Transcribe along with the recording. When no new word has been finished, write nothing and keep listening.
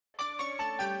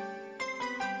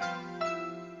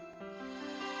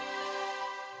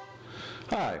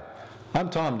Hi, I'm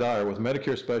Tom Dyar with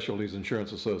Medicare Specialties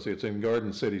Insurance Associates in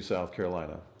Garden City, South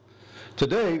Carolina.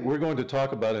 Today, we're going to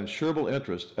talk about insurable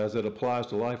interest as it applies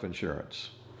to life insurance.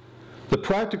 The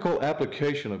practical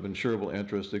application of insurable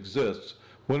interest exists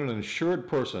when an insured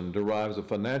person derives a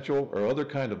financial or other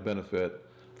kind of benefit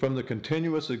from the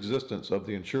continuous existence of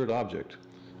the insured object,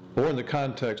 or in the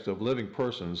context of living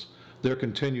persons, their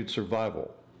continued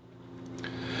survival.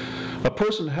 A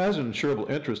person has an insurable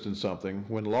interest in something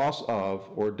when loss of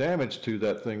or damage to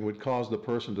that thing would cause the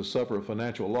person to suffer a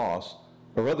financial loss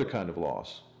or other kind of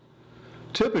loss.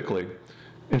 Typically,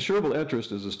 insurable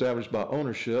interest is established by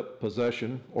ownership,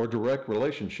 possession, or direct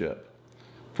relationship.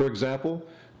 For example,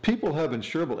 people have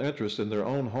insurable interest in their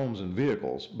own homes and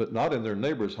vehicles, but not in their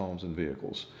neighbors' homes and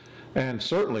vehicles, and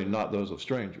certainly not those of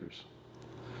strangers.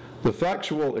 The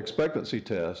factual expectancy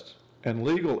test and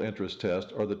legal interest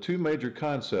test are the two major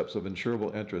concepts of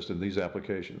insurable interest in these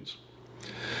applications.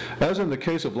 As in the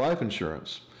case of life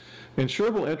insurance,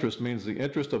 insurable interest means the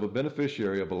interest of a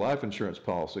beneficiary of a life insurance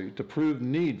policy to prove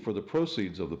need for the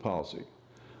proceeds of the policy.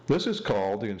 This is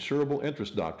called the insurable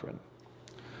interest doctrine.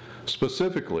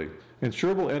 Specifically,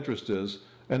 insurable interest is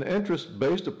an interest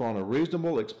based upon a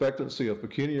reasonable expectancy of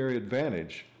pecuniary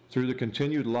advantage through the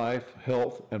continued life,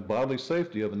 health, and bodily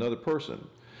safety of another person,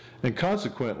 and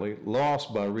consequently loss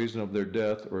by reason of their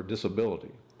death or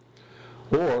disability,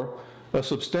 or a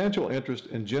substantial interest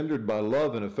engendered by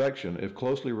love and affection if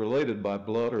closely related by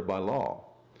blood or by law.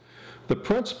 The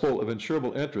principle of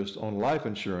insurable interest on life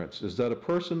insurance is that a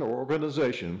person or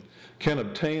organization can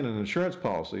obtain an insurance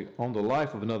policy on the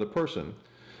life of another person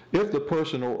if the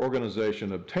person or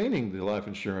organization obtaining the life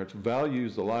insurance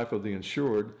values the life of the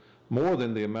insured more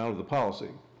than the amount of the policy.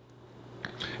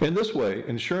 In this way,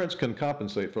 insurance can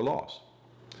compensate for loss.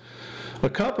 A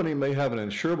company may have an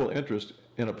insurable interest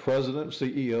in a president,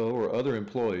 CEO, or other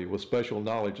employee with special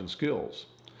knowledge and skills.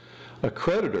 A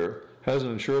creditor has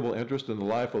an insurable interest in the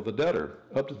life of the debtor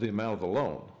up to the amount of the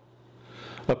loan.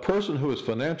 A person who is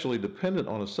financially dependent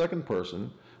on a second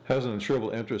person has an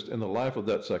insurable interest in the life of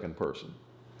that second person.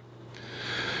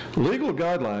 Legal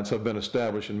guidelines have been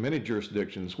established in many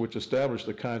jurisdictions which establish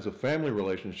the kinds of family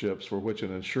relationships for which an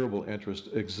insurable interest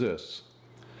exists.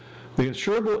 The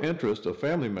insurable interest of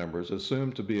family members is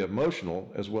assumed to be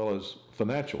emotional as well as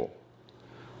financial.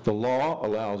 The law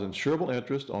allows insurable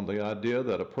interest on the idea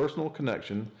that a personal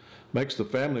connection makes the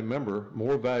family member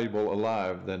more valuable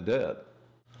alive than dead.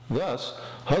 Thus,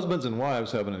 husbands and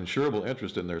wives have an insurable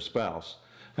interest in their spouse,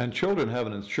 and children have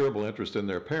an insurable interest in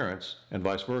their parents, and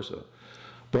vice versa.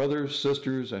 Brothers,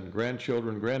 sisters, and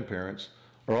grandchildren, grandparents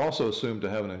are also assumed to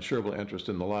have an insurable interest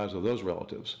in the lives of those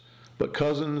relatives. But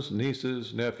cousins,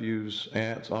 nieces, nephews,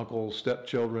 aunts, uncles,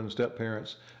 stepchildren,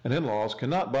 stepparents, and in-laws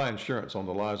cannot buy insurance on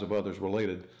the lives of others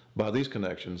related by these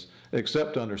connections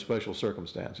except under special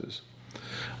circumstances.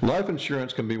 Life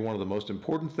insurance can be one of the most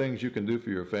important things you can do for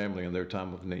your family in their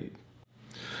time of need.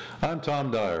 I'm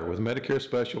Tom Dyar with Medicare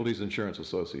Specialties Insurance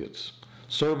Associates.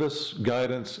 Service,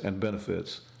 guidance, and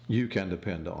benefits you can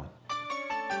depend on.